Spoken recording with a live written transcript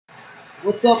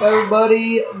What's up,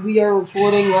 everybody? We are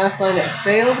reporting last time it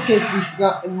failed because we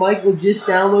forgot. Michael just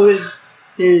downloaded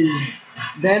his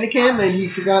Bandicam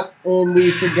and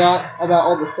we forgot about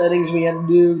all the settings we had to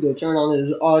do to turn on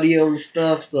his audio and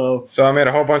stuff. So I made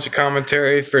a whole bunch of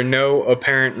commentary for no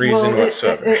apparent reason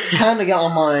whatsoever. It kind of got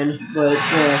on mine, but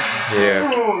yeah.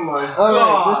 Yeah. Oh my All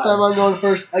god. right, this time I'm going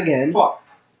first again. Fuck.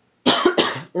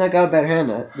 And I got a better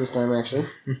hand this time, actually.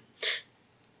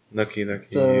 Lucky.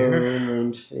 So,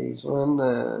 main phase one,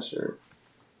 sure.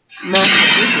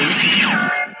 Mathematician.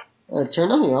 Turn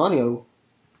on the audio.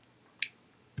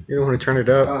 You don't want to turn it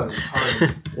up. Oh, it's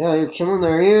hard. Yeah, you're killing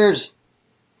their ears.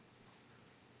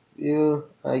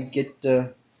 I get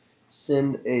to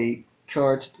send a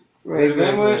card to the Wait,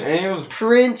 any of those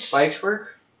Prince. spikes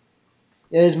work?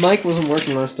 Yeah, his mic wasn't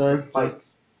working last time. Spikes.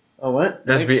 Oh, what?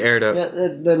 It has to be aired up. Yeah,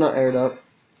 they're not aired up.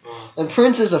 And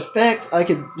Prince's effect, I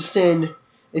could send,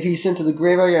 if he's sent to the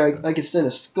graveyard, I could send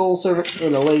a skull servant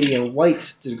and a lady in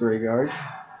white to the graveyard.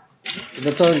 So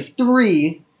that's already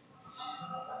 3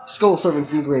 skull servants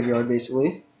in the graveyard,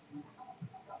 basically.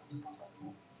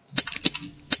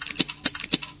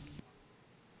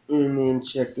 And then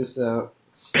check this out.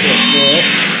 Set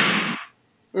that.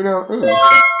 And I'll end.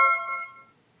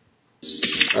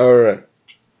 Alright.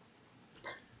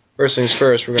 First things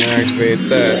first, we're going to activate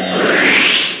that.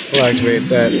 We'll activate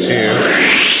that too.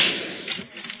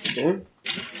 Okay.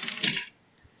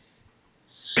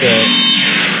 Set.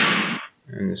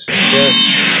 And set.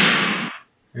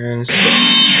 And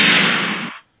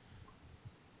set.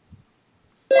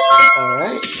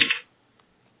 Alright.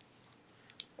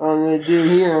 What I'm going to do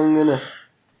here, I'm going to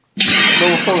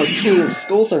roll some of the King of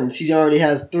Skull Servants. He already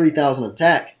has 3,000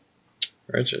 attack.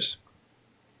 Righteous.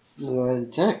 Go ahead and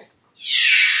attack.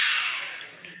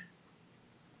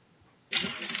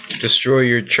 Destroy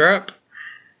your trap.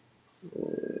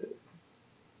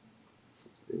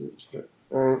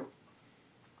 Alright.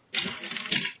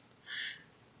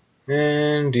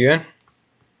 And DN.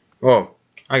 Oh,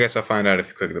 I guess I'll find out if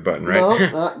you click the button, right? No,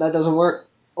 that doesn't work.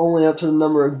 Only up to the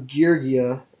number of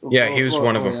Gergia. Yeah, he was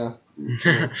one of them.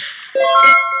 Yeah.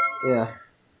 Yeah.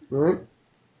 Alright.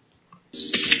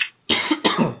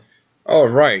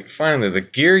 Alright, finally, the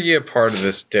Gergia part of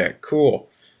this deck. Cool.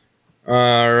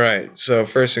 Alright, so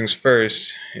first things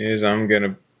first is I'm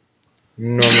gonna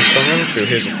normal summon through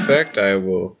his effect. I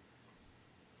will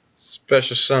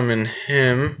special summon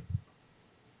him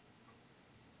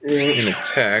in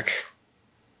attack.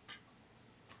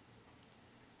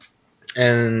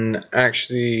 And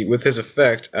actually, with his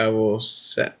effect, I will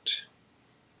set.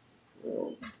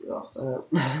 Get off that.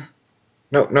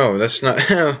 No, that's not.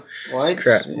 Why?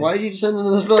 Crap. Why did you send him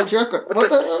to this village record? What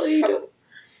the hell are you doing?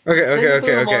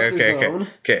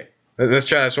 Okay. Let's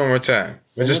try this one more time.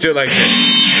 Let's just do it like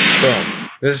this. Boom.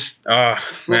 This. Flip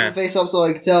Man. the face up so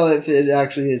I can tell if it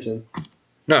actually is him.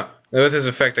 No, with his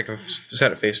effect, I can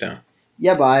set it face down.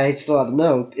 Yeah, but I still have to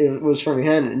know it was from your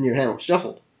hand and your hand was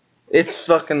shuffled. It's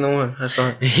fucking the one. I saw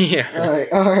it. Yeah.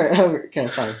 Alright, okay,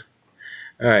 fine.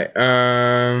 Alright,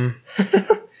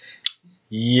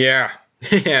 yeah.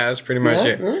 Yeah, that's pretty much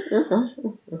it.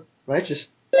 Righteous.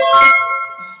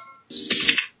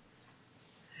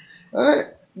 Alright,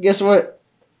 guess what?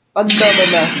 Another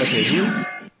mathematician.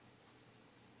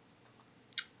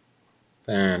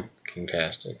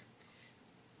 Fantastic.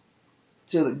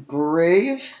 To the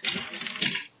grave.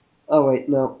 Oh, wait,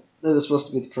 no. It was supposed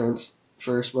to be the prince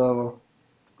first. Well,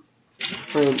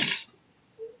 Prince,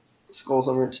 Skull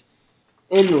Servant,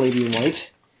 and the Lady in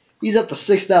White. He's up to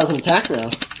 6,000 attack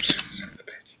now.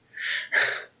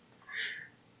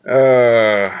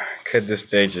 Could this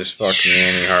day just fuck me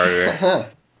any harder?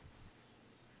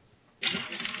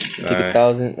 Take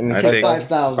 1,000. I mean, take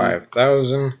 5,000.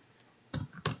 5,000.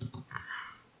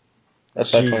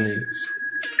 That's 500.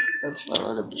 That's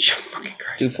 500. Fucking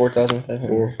Christ. Do 4,500.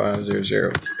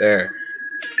 4500. There.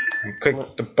 And click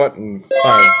the button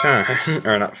 5 times.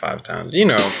 Or not 5 times. You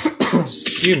know.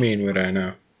 You mean what I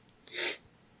know.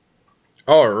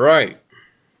 Alright.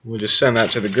 We'll just send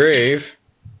that to the grave.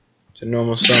 To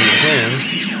normal summon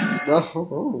him.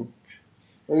 Oh.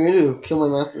 What are you gonna do? Kill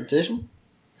my mathematician?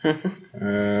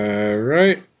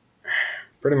 Right.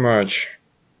 Pretty much.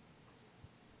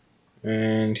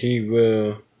 And he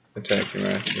will attack your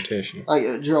mathematician.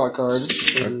 I draw a card.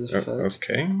 This is his effect.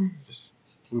 Okay.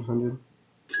 1,500.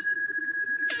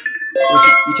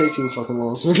 You take too fucking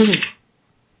long.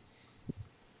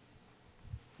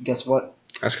 Guess what?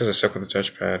 That's because I suck with the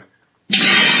touchpad.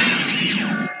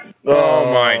 Oh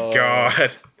my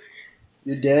god.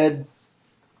 You're dead.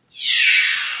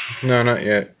 No, not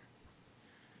yet.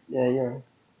 Yeah, you're.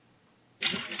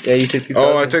 Yeah, you took 3,000.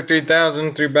 Oh, I took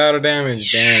 3,000, 3 battle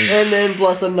damage. Dang. And then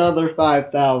plus another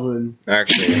 5,000.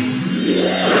 Actually.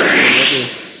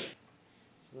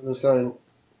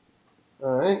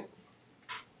 Alright.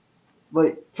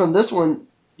 Wait, from this one,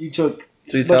 you took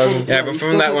 3,000. Yeah, but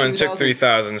from that one, took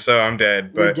 3,000, so I'm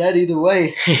dead. You're But dead either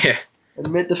way. yeah.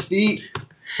 Admit defeat.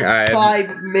 I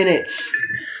 5 minutes.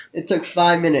 It took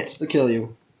 5 minutes to kill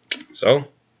you. So?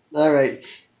 Alright.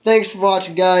 Thanks for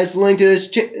watching, guys. Link to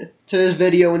this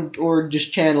video or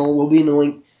just channel will be in the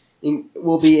link.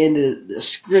 Will be in the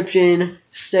description.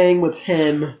 Staying with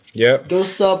him. Yep. Go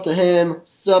sub to him.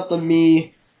 Sub to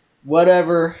me.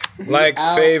 Whatever. Like,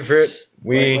 favorite.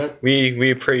 Wait, what?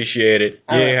 We appreciate it.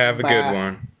 You Alright, have a bye. good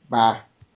one. Bye.